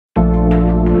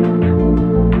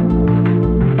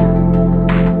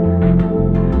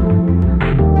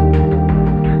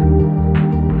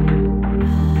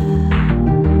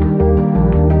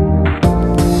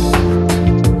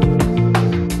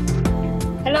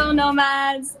Hello,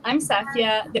 Nomads. I'm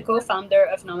Safia, the co-founder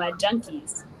of Nomad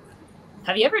Junkies.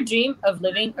 Have you ever dreamed of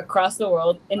living across the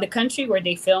world in the country where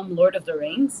they film Lord of the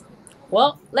Rings?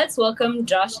 Well, let's welcome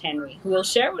Josh Henry, who will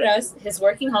share with us his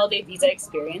working holiday visa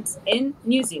experience in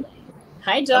New Zealand.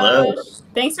 Hi, Josh. Hello.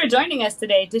 Thanks for joining us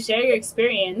today to share your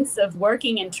experience of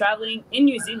working and traveling in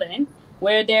New Zealand,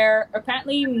 where there are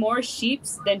apparently more sheep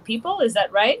than people. Is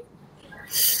that right?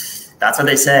 That's what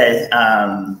they say.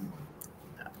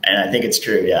 And I think it's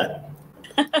true, yeah.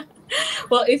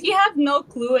 Well, if you have no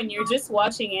clue and you're just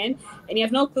watching in and you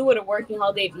have no clue what a working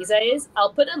holiday visa is,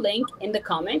 I'll put a link in the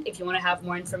comment if you want to have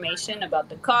more information about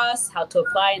the costs, how to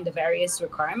apply, and the various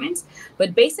requirements.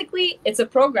 But basically, it's a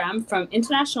program from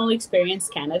International Experience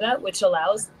Canada, which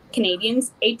allows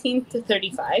Canadians 18 to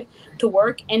 35 to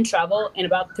work and travel in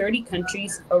about 30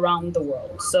 countries around the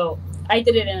world. So I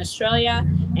did it in Australia,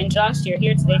 and Josh, you're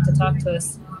here today to talk to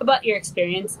us about your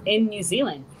experience in New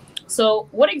Zealand. So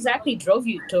what exactly drove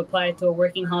you to apply to a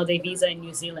working holiday visa in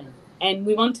New Zealand? And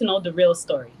we want to know the real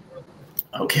story.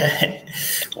 Okay.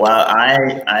 Well,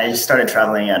 I started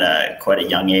traveling at quite a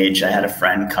young age. I had a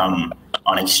friend come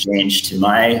on exchange to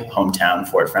my hometown,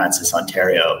 Fort Frances,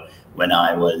 Ontario, when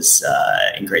I was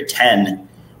in grade 10.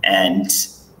 And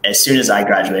as soon as I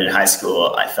graduated high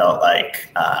school, I felt like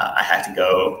I had to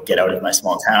go get out of my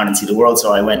small town and see the world.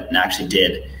 So I went and actually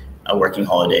did a working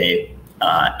holiday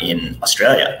in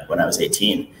Australia when I was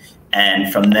 18.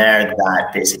 And from there, that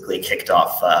basically kicked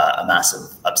off a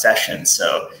massive obsession.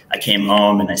 So I came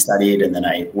home and I studied and then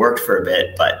I worked for a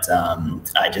bit, but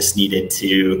I just needed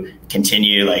to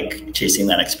continue like chasing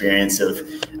that experience of,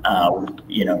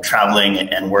 traveling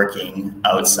and working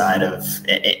outside of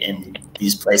in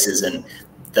these places. And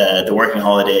the working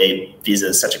holiday visa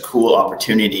is such a cool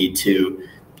opportunity to,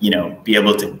 be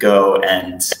able to go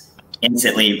and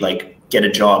instantly like get a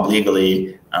job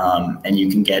legally, and you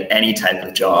can get any type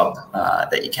of job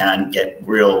that you can get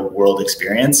real world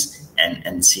experience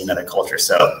and see another culture.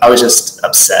 So I was just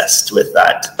obsessed with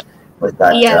that.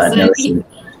 Yes, notion.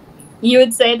 You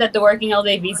would say that the working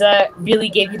holiday visa really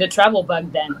gave you the travel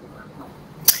bug then?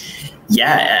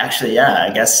 Yeah, actually, yeah,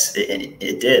 I guess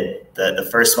it did. The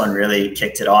first one really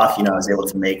kicked it off. I was able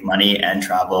to make money and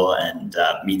travel and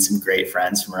meet some great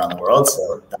friends from around the world.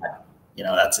 So that,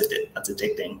 that's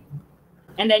addicting.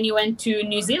 And then you went to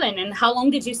New Zealand. And how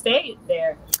long did you stay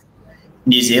there?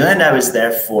 New Zealand, I was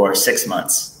there for 6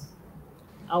 months.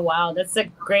 Oh, wow. That's a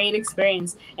great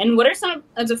experience. And what are some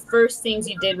of the first things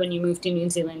you did when you moved to New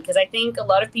Zealand? Because I think a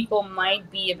lot of people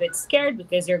might be a bit scared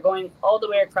because you're going all the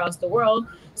way across the world.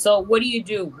 So what do you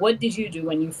do? What did you do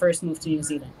when you first moved to New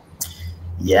Zealand?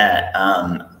 Yeah,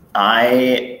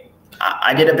 I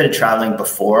did a bit of traveling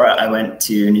before I went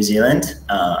to New Zealand.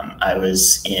 I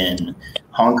was in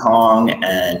Hong Kong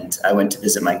and I went to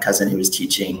visit my cousin who was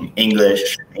teaching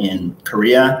English in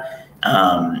Korea.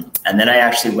 And then I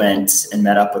actually went and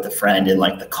met up with a friend in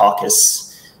like the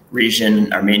Caucasus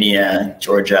region, Armenia,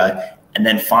 Georgia. And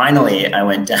then finally I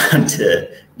went down to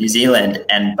New Zealand.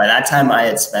 And by that time I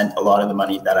had spent a lot of the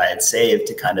money that I had saved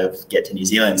to kind of get to New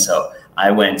Zealand. So I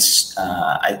went,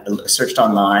 I searched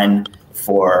online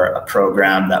for a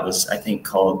program that was, I think,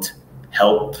 called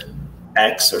Help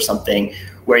X or something,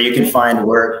 where you can find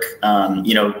work,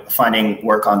 finding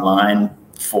work online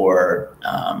for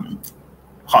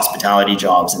hospitality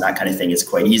jobs and that kind of thing is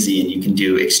quite easy. And you can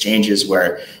do exchanges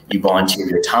where you volunteer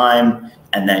your time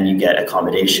and then you get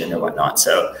accommodation or whatnot.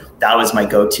 So that was my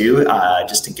go-to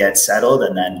just to get settled.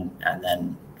 And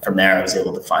then from there, I was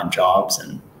able to find jobs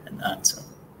and that. So.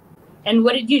 And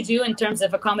what did you do in terms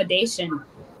of accommodation?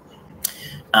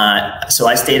 So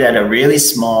I stayed at a really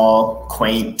small,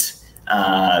 quaint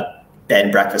bed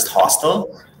and breakfast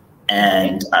hostel,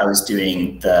 and I was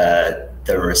doing the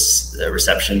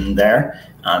reception there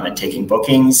and taking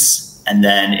bookings. And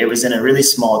then it was in a really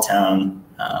small town,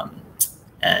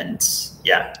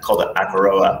 called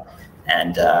Akaroa,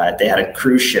 and they had a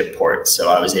cruise ship port.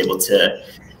 So I was able to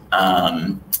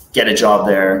get a job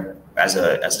there as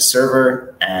a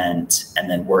server and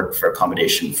then work for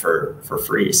accommodation for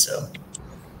free. So.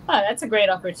 Oh, that's a great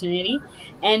opportunity.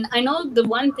 And I know the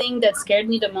one thing that scared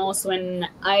me the most when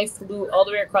I flew all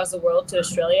the way across the world to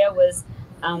Australia was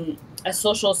a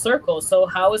social circle. So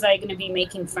how was I going to be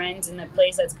making friends in a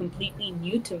place that's completely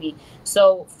new to me?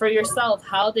 So for yourself,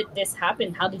 how did this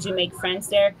happen? How did you make friends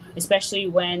there, especially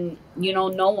when you know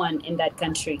no one in that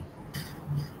country?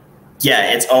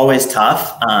 Yeah, it's always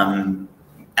tough.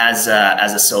 As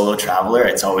a solo traveler,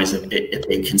 it's always a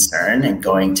big concern and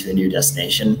going to a new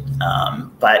destination.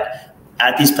 But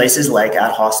at these places, like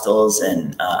at hostels,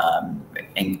 and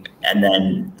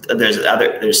then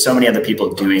there's so many other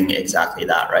people doing exactly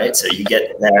that, right? So you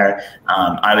get there.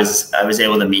 I was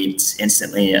able to meet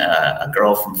instantly a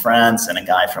girl from France and a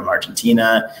guy from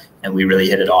Argentina, and we really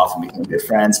hit it off and became good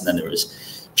friends. And then there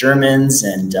was Germans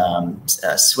and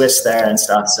Swiss there and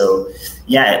stuff. So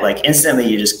yeah, like instantly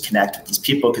you just connect with these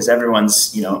people because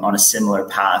everyone's, you know, on a similar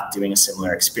path, doing a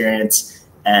similar experience,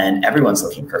 and everyone's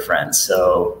looking for friends.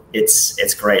 So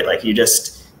it's great. Like you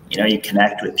just, you know, you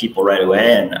connect with people right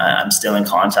away, and I'm still in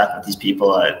contact with these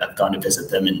people. I've gone to visit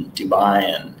them in Dubai,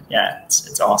 and yeah,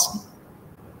 it's awesome.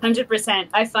 100%.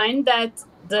 I find that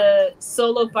the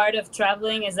solo part of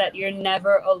traveling is that you're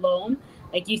never alone.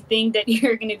 Like you think that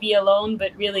you're going to be alone,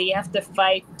 but really you have to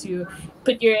fight to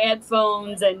put your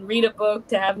headphones and read a book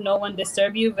to have no one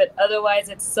disturb you. But otherwise,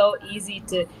 it's so easy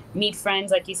to meet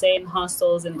friends, like you say, in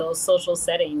hostels and those social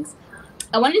settings.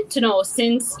 I wanted to know,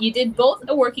 since you did both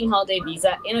a working holiday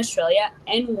visa in Australia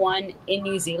and one in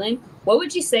New Zealand, what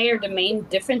would you say are the main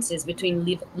differences between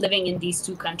living in these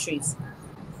two countries?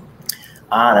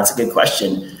 That's a good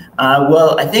question.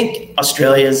 Well, I think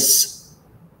Australia's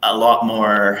a lot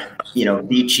more, you know,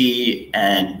 beachy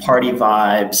and party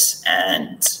vibes,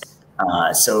 and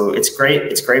so it's great.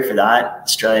 It's great for that.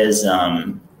 Australia's,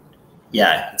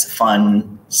 yeah, it's a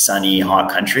fun, sunny, hot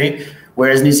country.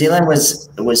 Whereas New Zealand was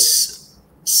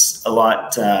a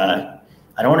lot. I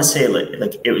don't want to say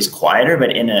like it was quieter,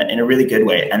 but in a really good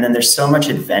way. And then there's so much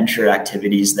adventure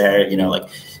activities there. You know, like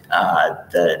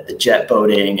the jet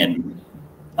boating and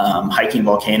hiking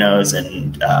volcanoes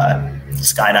and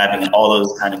skydiving and all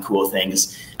those kind of cool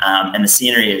things. And the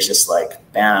scenery is just like,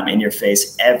 bam, in your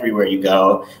face everywhere you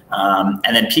go.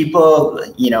 And then people,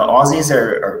 you know, Aussies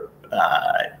are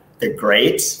they're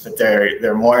great, but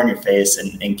they're more in your face.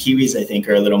 And Kiwis, I think,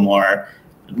 are a little more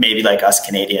maybe like us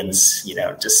Canadians, you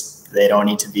know, just they don't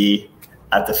need to be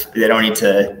they don't need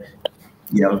to,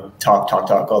 you know, talk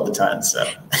all the time. So.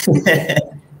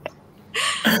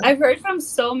 I've heard from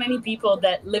so many people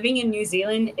that living in New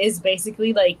Zealand is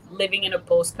basically like living in a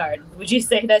postcard. Would you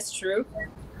say that's true?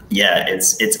 Yeah,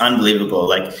 it's unbelievable.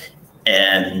 Like,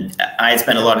 and I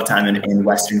spent a lot of time in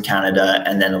Western Canada,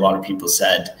 and then a lot of people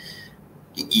said,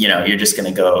 you know, you're just going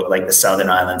to go like the Southern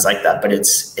Islands like that, but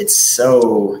it's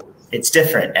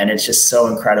different, and it's just so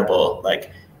incredible.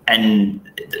 Like, and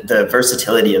the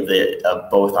versatility of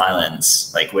both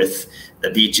islands, like with the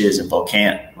beaches and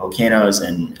volcanoes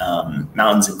and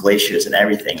mountains and glaciers and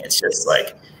everything. It's just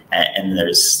like, and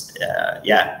there's,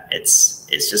 yeah, it's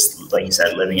just like you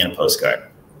said, living in a postcard.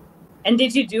 And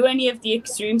did you do any of the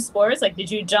extreme sports? Like,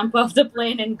 did you jump off the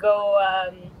plane and go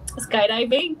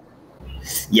skydiving?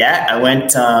 Yeah, I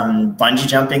went bungee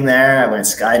jumping there. I went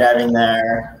skydiving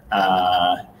there.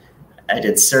 I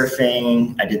did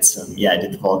surfing. I did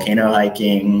the volcano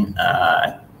hiking.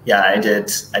 Yeah, I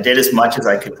did as much as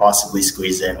I could possibly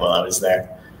squeeze in while I was there.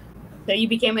 So you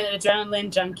became an adrenaline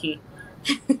junkie.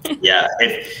 Yeah,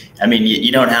 I mean,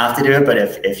 you don't have to do it, but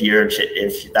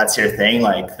if that's your thing,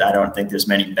 like, I don't think there's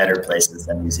many better places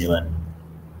than New Zealand.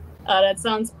 That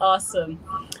sounds awesome.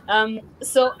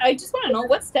 So I just want to know,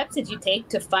 what steps did you take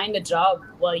to find a job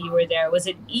while you were there? Was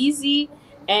it easy?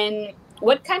 And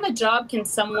what kind of job can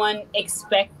someone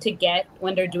expect to get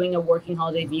when they're doing a working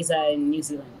holiday visa in New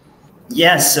Zealand?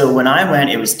 Yeah, so when I went,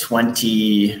 it was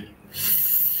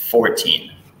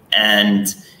 2014,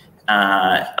 and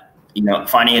you know,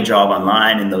 finding a job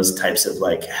online and those types of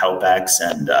like HelpX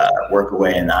and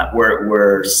Workaway and that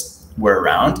were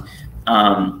around.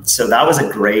 So that was a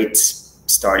great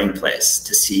starting place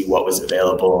to see what was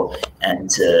available and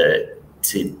to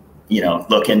you know,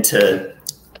 look into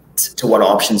what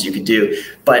options you could do.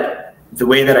 But the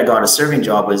way that I got a serving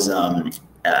job was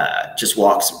just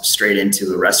walked straight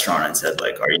into a restaurant and said,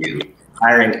 like, are you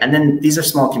hiring? And then these are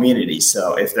small communities,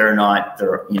 so if they're not,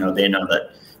 you know, they know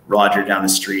that Roger down the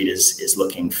street is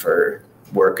looking for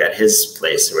work at his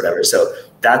place or whatever. So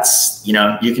that's, you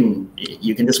know, you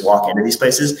can just walk into these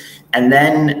places. And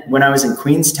then when I was in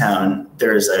Queenstown,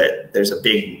 there's a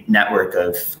big network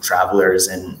of travelers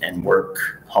and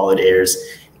work holidayers.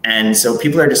 And so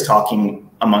people are just talking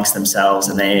amongst themselves,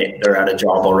 and they're at a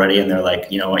job already, and they're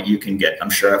like, you know what, you can get, I'm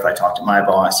sure if I talk to my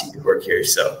boss, you could work here.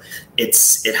 So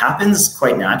it happens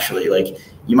quite naturally. Like,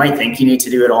 you might think you need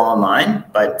to do it all online,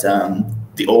 but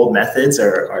the old methods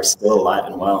are still alive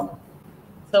and well.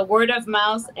 So word of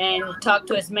mouth and talk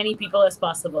to as many people as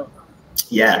possible.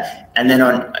 Yeah. And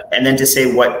then to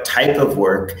say what type of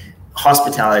work,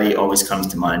 hospitality always comes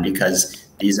to mind, because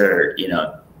these are, you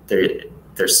know,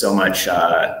 there's so much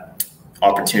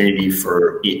opportunity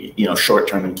for, you know,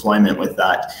 short-term employment with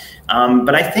that.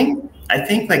 But I think I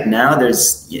think like now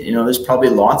there's, you know, there's probably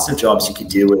lots of jobs you could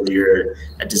do, whether you're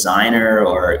a designer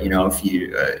or, you know, if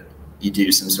you, you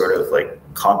do some sort of like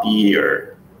copy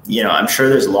or, you know, I'm sure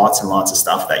there's lots and lots of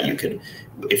stuff that you could,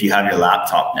 if you have your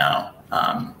laptop now.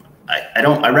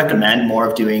 I recommend more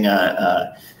of doing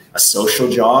a social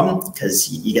job,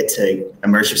 because you get to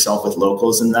immerse yourself with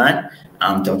locals in that.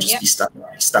 Don't just be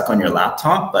stuck on your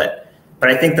laptop. But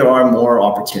I think there are more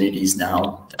opportunities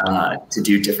now to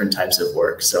do different types of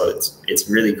work. So it's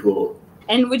really cool.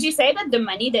 And would you say that the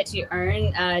money that you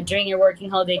earn during your working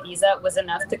holiday visa was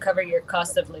enough to cover your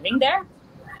cost of living there?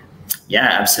 Yeah,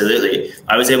 absolutely.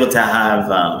 I was able to have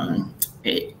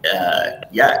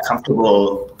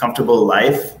comfortable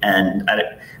life, and I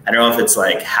don't know if it's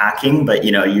like hacking, but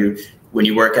you know, when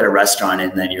you work at a restaurant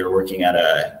and then you're working at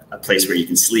a place where you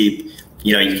can sleep,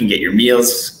 you know, you can get your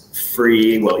meals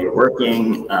free while you're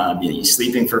working, you're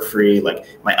sleeping for free. Like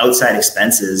my outside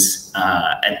expenses,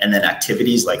 and then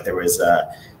activities, like there was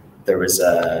a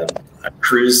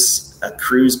cruise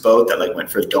boat that like went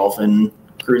for dolphin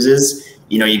cruises.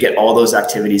 You know, you get all those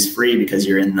activities free because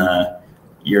you're in the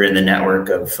network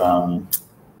of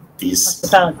these.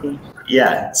 Hospitality.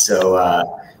 Yeah. So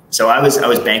I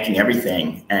was banking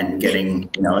everything and getting,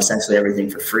 you know, essentially everything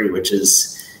for free, which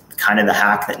is kind of the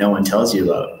hack that no one tells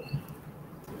you about.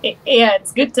 Yeah,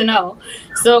 it's good to know.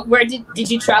 So where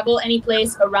did you travel any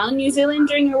place around New Zealand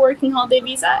during your working holiday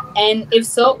visa? And if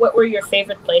so, what were your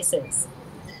favorite places?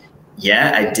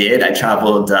 Yeah, I did. I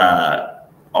traveled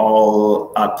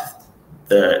all up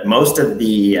most of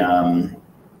the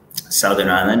Southern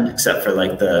Island, except for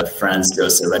like the Franz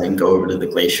Josef. I didn't go over to the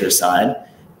glacier side.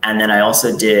 And then I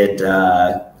also did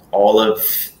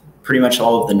pretty much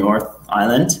all of the North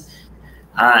Island.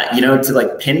 You know, to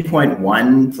like pinpoint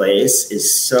one place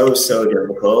is so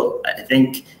difficult. I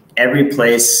think every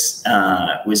place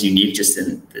was unique, just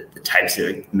in the types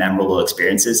of memorable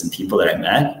experiences and people that I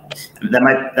met. That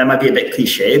might be a bit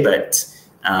cliche, but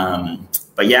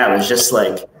yeah, it was just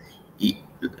like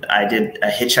I did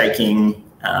hitchhiking.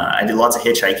 I did lots of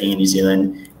hitchhiking in New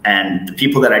Zealand, and the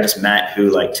people that I just met who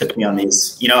like took me on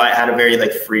these, you know, I had a very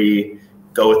like free,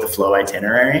 go with the flow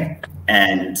itinerary.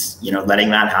 And, you know, letting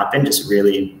that happen just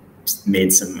really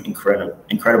made some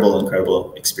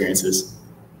incredible experiences.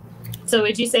 So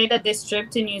would you say that this trip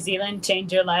to New Zealand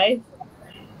changed your life?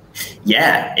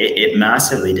 Yeah, it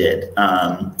massively did.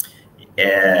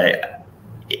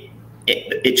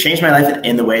 It changed my life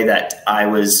in the way that I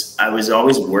was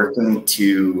always working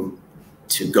to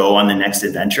go on the next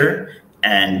adventure.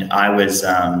 And I was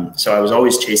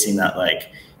always chasing that,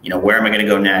 like, you know, where am I going to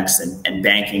go next, and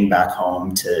banking back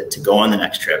home to go on the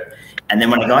next trip. And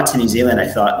then when I got to New Zealand, I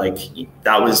thought like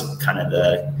that was kind of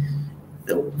the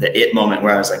it moment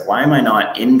where I was like, why am I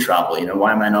not in travel? You know,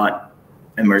 why am I not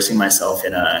immersing myself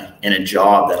in a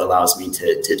job that allows me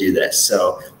to do this?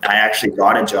 So I actually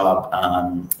got a job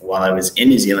while I was in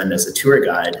New Zealand as a tour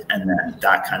guide. And then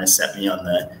that kind of set me on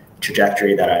the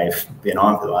trajectory that I've been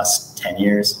on for the last 10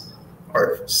 years,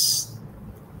 or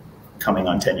coming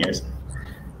on 10 years.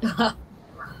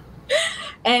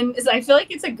 And so I feel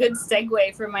like it's a good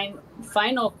segue for my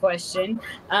final question.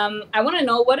 I want to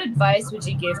know, what advice would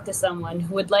you give to someone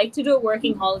who would like to do a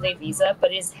working holiday visa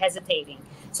but is hesitating?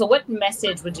 So what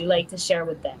message would you like to share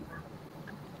with them?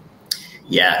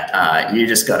 Yeah, you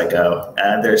just got to go.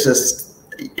 There's just,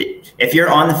 if you're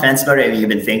on the fence about it and you've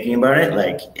been thinking about it,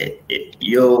 like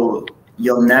you'll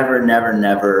never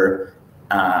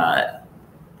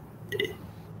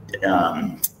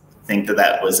think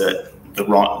that was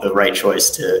the right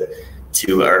choice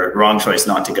or wrong choice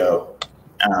not to go.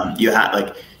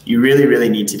 You really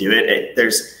need to do it.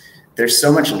 There's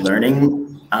so much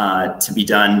learning to be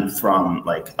done from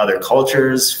like other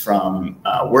cultures, from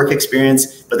work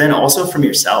experience, but then also from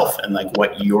yourself and like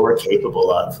what you're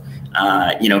capable of.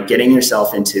 You know, getting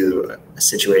yourself into a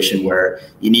situation where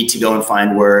you need to go and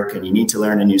find work, and you need to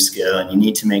learn a new skill, and you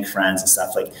need to make friends and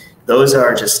stuff. Like those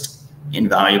are just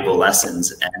invaluable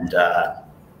lessons,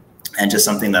 and just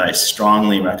something that I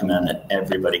strongly recommend that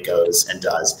everybody goes and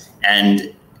does.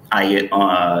 And I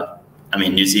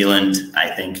mean, New Zealand, I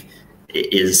think,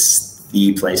 is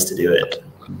the place to do it.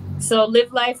 So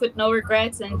live life with no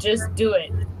regrets and just do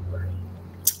it.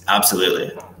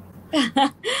 Absolutely.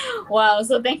 Wow.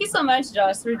 So thank you so much,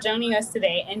 Josh, for joining us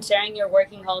today and sharing your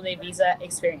working holiday visa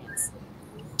experience.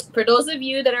 For those of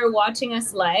you that are watching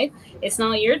us live, it's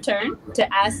now your turn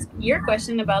to ask your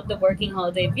question about the working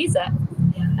holiday visa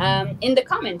in the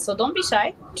comments. So don't be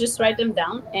shy, just write them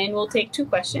down, and we'll take 2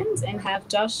 questions and have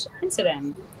Josh answer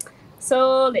them.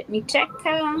 So let me check.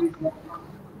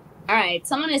 All right,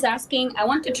 someone is asking, I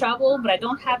want to travel, but I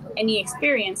don't have any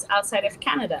experience outside of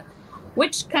Canada.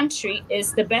 Which country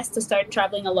is the best to start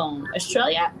traveling alone?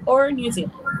 Australia or New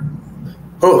Zealand?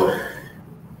 Oh,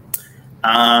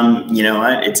 you know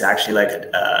what? It's actually like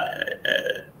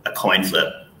a coin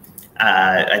flip.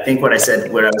 I think what I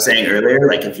was saying earlier,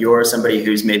 like if you're somebody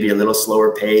who's maybe a little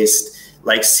slower paced,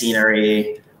 likes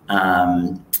scenery,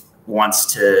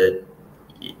 wants to,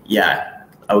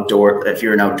 if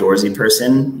you're an outdoorsy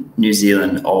person, New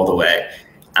Zealand all the way.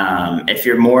 If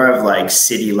you're more of like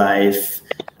city life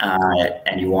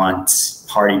and you want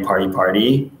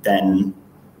party, then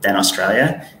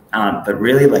Australia. But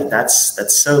really, like that's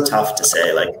so tough to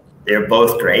say. Like they're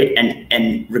both great,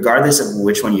 and regardless of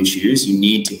which one you choose, you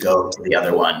need to go to the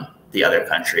other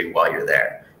country while you're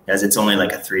there, because it's only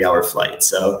like a 3-hour flight.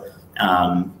 So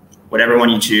whatever one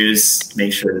you choose,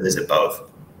 make sure to visit both.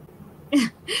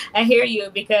 I hear you,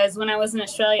 because when I was in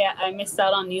Australia, I missed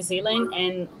out on New Zealand,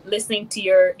 and listening to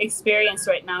your experience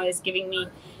right now is giving me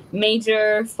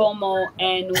major FOMO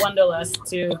and wanderlust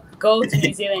to go to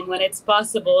New Zealand when it's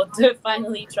possible to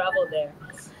finally travel there.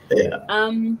 Yeah.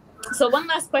 So one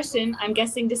last question. I'm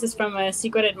guessing this is from a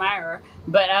secret admirer,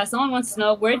 but someone wants to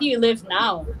know, where do you live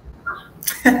now?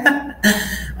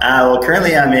 Well,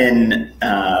 currently I'm in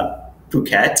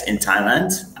Phuket in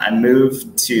Thailand. I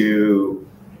moved to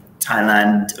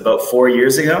Thailand about 4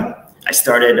 years ago. I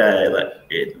started,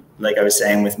 like I was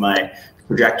saying, with my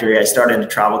trajectory, I started a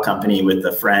travel company with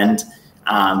a friend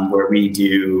where we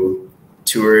do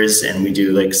tours and we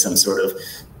do like some sort of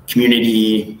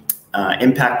community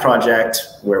impact project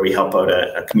where we help out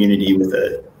a community with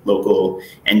a local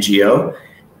NGO.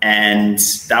 And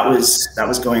that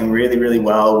was going really, really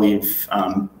well. We've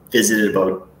visited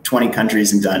about 20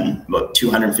 countries and done about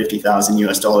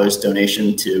 $250,000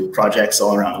 donation to projects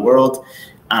all around the world.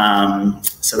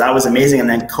 So that was amazing. And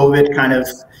then COVID kind of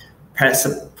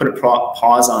put a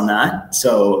pause on that.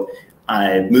 So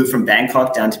I moved from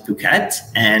Bangkok down to Phuket,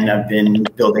 and I've been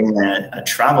building a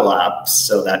travel app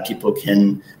so that people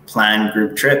can plan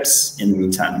group trips in the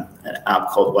meantime, an app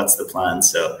called What's the Plan.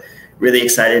 So really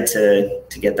excited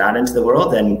to get that into the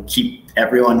world and keep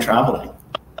everyone traveling.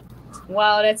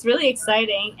 Wow, that's really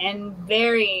exciting and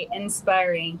very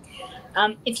inspiring.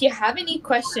 If you have any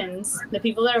questions, the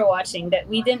people that are watching that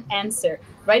we didn't answer,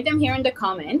 write them here in the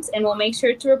comments and we'll make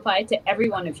sure to reply to every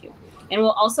one of you. And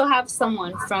we'll also have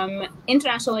someone from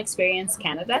International Experience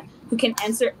Canada who can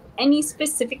answer any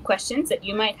specific questions that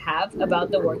you might have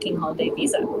about the working holiday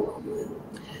visa.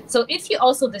 So if you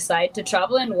also decide to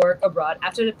travel and work abroad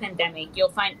after the pandemic,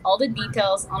 you'll find all the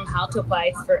details on how to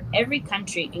apply for every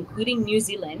country, including New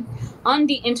Zealand, on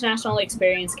the International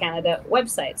Experience Canada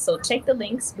website. So check the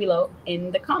links below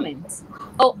in the comments.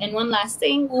 Oh, and one last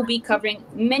thing, we'll be covering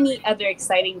many other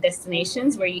exciting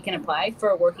destinations where you can apply for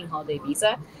a working holiday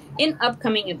visa in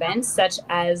upcoming events such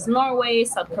as Norway,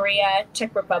 South Korea,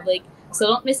 Czech Republic. So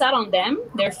don't miss out on them.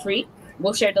 They're free.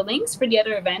 We'll share the links for the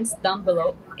other events down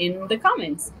below in the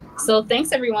comments. So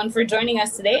thanks everyone for joining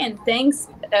us today, and thanks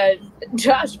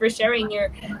Josh for sharing your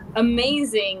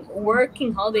amazing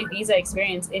working holiday visa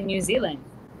experience in New Zealand.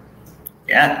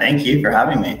 Yeah, thank you for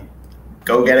having me.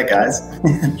 Go get it, guys.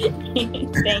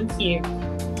 Thank you.